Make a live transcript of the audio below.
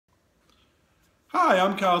Hi,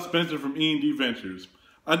 I'm Kyle Spencer from E&D Ventures.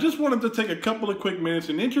 I just wanted to take a couple of quick minutes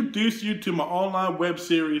and introduce you to my online web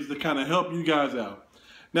series to kind of help you guys out.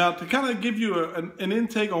 Now, to kind of give you an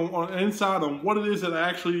intake on insight on what it is that I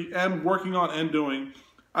actually am working on and doing,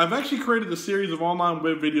 I've actually created a series of online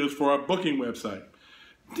web videos for our booking website.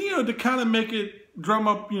 To kind of make it drum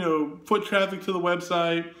up, foot traffic to the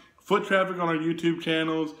website, foot traffic on our YouTube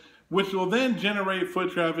channels, which will then generate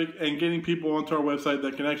foot traffic and getting people onto our website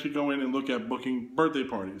that can actually go in and look at booking birthday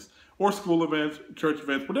parties or school events, church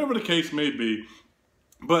events, whatever the case may be.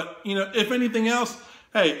 But, if anything else,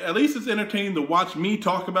 hey, at least it's entertaining to watch me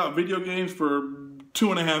talk about video games for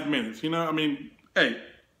 2.5 minutes. Hey,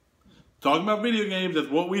 talking about video games, that's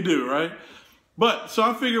what we do, right? But, so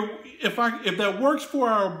I figure if that works for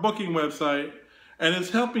our booking website, and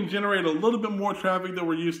it's helping generate a little bit more traffic than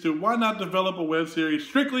we're used to, why not develop a web series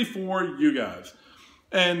strictly for you guys?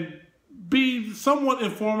 And be somewhat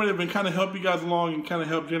informative and kind of help you guys along and kind of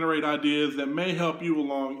help generate ideas that may help you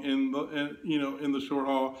along in the short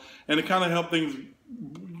haul, and to kind of help things,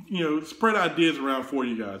 spread ideas around for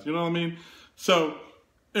you guys, you know what I mean? So,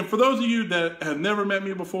 and for those of you that have never met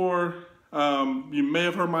me before, you may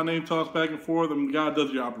have heard my name tossed back and forth. The guy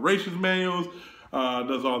does your operations manuals,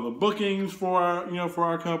 does all the bookings for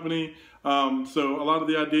our company. So a lot of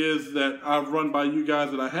the ideas that I've run by you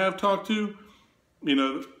guys that I have talked to,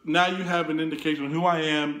 now you have an indication of who I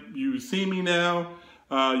am. You see me now.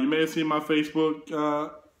 You may have seen my Facebook,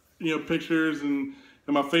 pictures and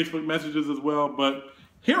my Facebook messages as well. But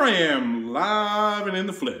here I am, live and in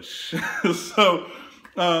the flesh. So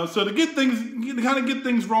to get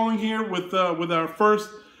things rolling here with our first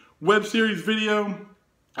web series video,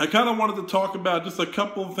 I kind of wanted to talk about just a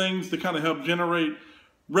couple of things to kind of help generate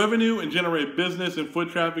revenue and generate business and foot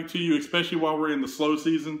traffic to you, especially while we're in the slow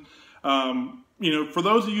season. For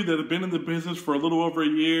those of you that have been in the business for a little over a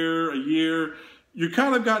year, you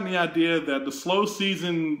kind of gotten the idea that the slow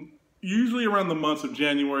season, usually around the months of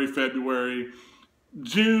January, February,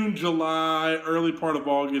 June, July, early part of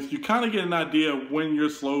August, you kind of get an idea of when your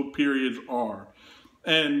slow periods are.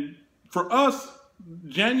 And for us,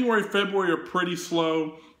 January, February are pretty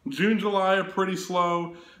slow. June, July are pretty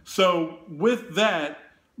slow. So with that,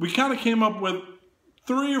 we kind of came up with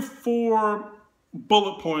 3 or 4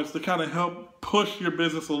 bullet points to kind of help push your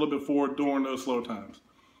business a little bit forward during those slow times.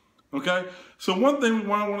 Okay? So one thing we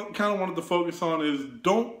kind of wanted to focus on is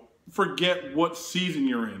don't forget what season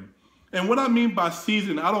you're in. And what I mean by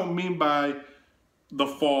season, I don't mean by the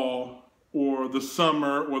fall or the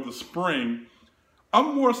summer or the spring.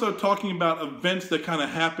 I'm more so talking about events that kind of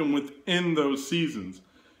happen within those seasons.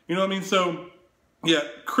 You know what I mean? So, yeah,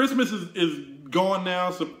 Christmas is gone now,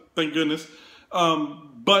 so thank goodness.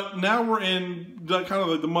 But now we're in kind of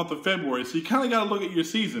like the month of February, so you kind of got to look at your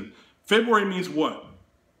season. February means what?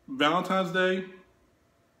 Valentine's Day,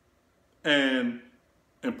 and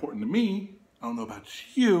important to me, I don't know about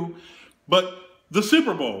you, but the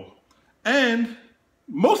Super Bowl. And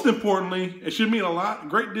most importantly, it should mean a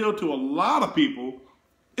great deal to a lot of people,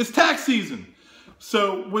 it's tax season.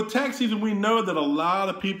 So with tax season, we know that a lot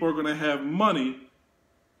of people are going to have money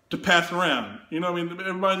to pass around.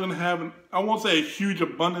 Everybody's going to have, I won't say a huge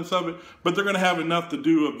abundance of it, but they're going to have enough to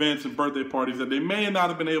do events and birthday parties that they may not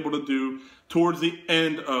have been able to do towards the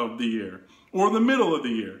end of the year or the middle of the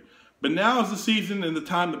year. But now is the season and the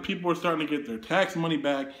time that people are starting to get their tax money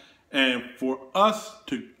back, and for us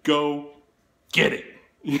to go get it.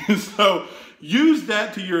 So use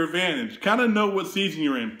that to your advantage. Kind of know what season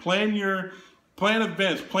you're in. Plan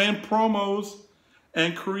events, plan promos,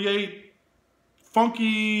 and create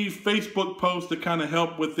funky Facebook posts to kind of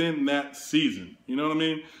help within that season. You know what I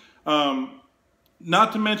mean?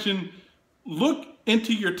 Not to mention, look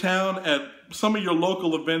into your town at some of your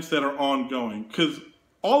local events that are ongoing, because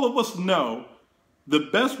all of us know the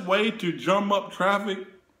best way to drum up traffic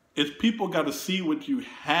is people got to see what you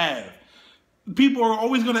have. People are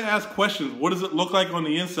always going to ask questions. What does it look like on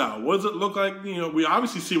the inside? What does it look like? We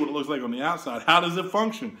obviously see what it looks like on the outside. How does it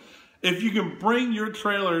function? If you can bring your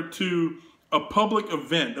trailer to a public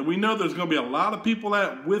event that we know there's going to be a lot of people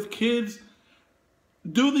at with kids,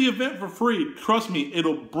 do the event for free. Trust me,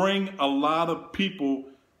 it'll bring a lot of people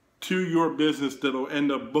to your business that'll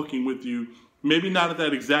end up booking with you. Maybe not at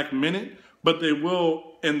that exact minute, but they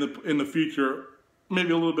will in the future,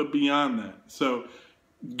 maybe a little bit beyond that. So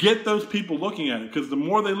get those people looking at it, because the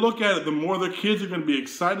more they look at it, the more their kids are going to be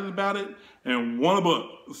excited about it and want to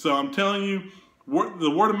book. So I'm telling you,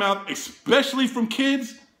 the word of mouth, especially from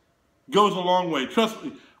kids, goes a long way. Trust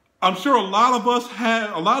me. I'm sure a lot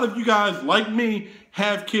of you guys like me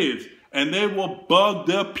have kids, and they will bug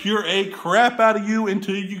the puree crap out of you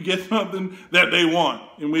until you get something that they want.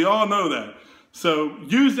 And we all know that. So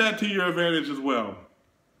use that to your advantage as well.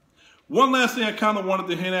 One last thing I kind of wanted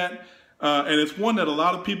to hint at, and it's one that a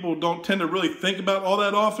lot of people don't tend to really think about all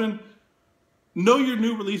that often. Know your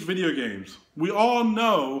new release video games. We all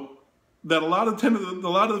know that a lot of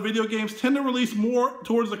the video games tend to release more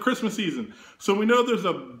towards the Christmas season. So we know there's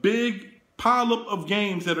a big pileup of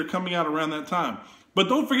games that are coming out around that time. But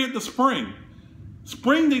don't forget the spring.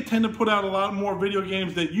 Spring, they tend to put out a lot more video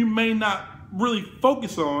games that you may not really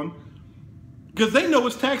focus on because they know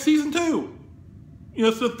it's tax season too. You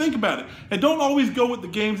know, so think about it. And don't always go with the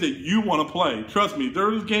games that you want to play. Trust me,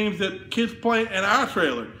 there's games that kids play in our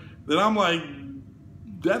trailer that I'm like,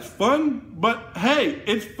 that's fun, but hey,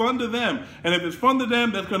 it's fun to them. And if it's fun to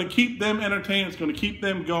them, that's going to keep them entertained. It's going to keep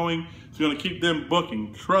them going. It's going to keep them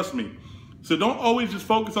booking. Trust me. So don't always just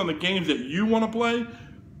focus on the games that you want to play.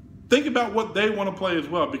 Think about what they want to play as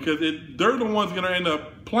well, because they're the ones going to end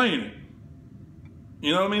up playing it.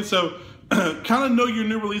 You know what I mean? So kind of know your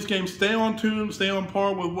new release games. Stay on tune, stay on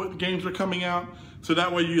par with what games are coming out, so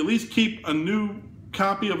that way you at least keep a new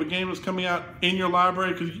copy of a game that's coming out in your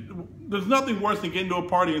library, because there's nothing worse than getting to a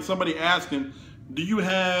party and somebody asking, do you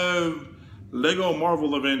have Lego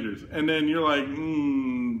Marvel Avengers? And then you're like,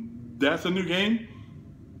 that's a new game?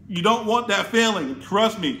 You don't want that feeling.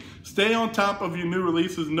 Trust me. Stay on top of your new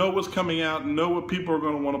releases. Know what's coming out. Know what people are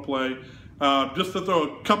going to want to play. Just to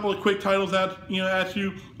throw a couple of quick titles at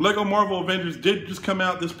you. Lego Marvel Avengers did just come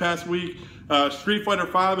out this past week. Street Fighter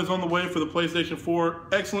V is on the way for the PlayStation 4.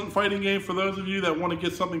 Excellent fighting game for those of you that want to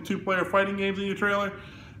get something two-player fighting games in your trailer.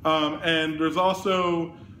 And there's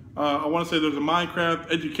also, I want to say there's a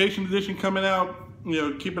Minecraft Education Edition coming out. You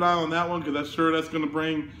know, keep an eye on that one, because I'm sure that's going to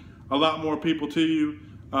bring a lot more people to you.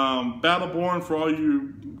 Battleborn, for all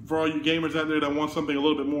you gamers out there that want something a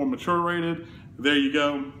little bit more mature rated, there you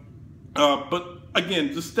go. But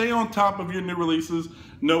again, just stay on top of your new releases,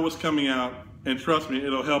 know what's coming out, and trust me,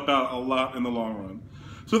 it'll help out a lot in the long run.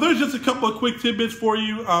 So there's just a couple of quick tidbits for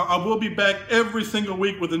you. I will be back every single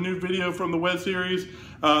week with a new video from the web series.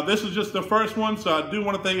 This is just the first one, so I do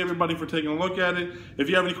want to thank everybody for taking a look at it. If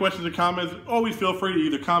you have any questions or comments, always feel free to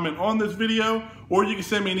either comment on this video, or you can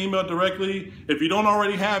send me an email directly. If you don't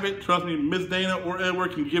already have it, trust me, Ms. Dana or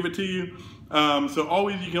Edward can give it to you. So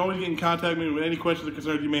you can always get in contact with me with any questions or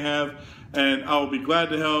concerns you may have, and I will be glad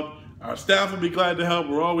to help. Our staff will be glad to help.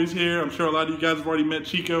 We're always here. I'm sure a lot of you guys have already met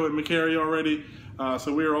Chico and McCary already.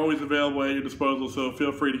 So we are always available at your disposal, so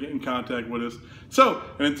feel free to get in contact with us. So,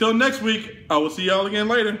 and until next week, I will see y'all again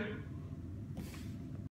later.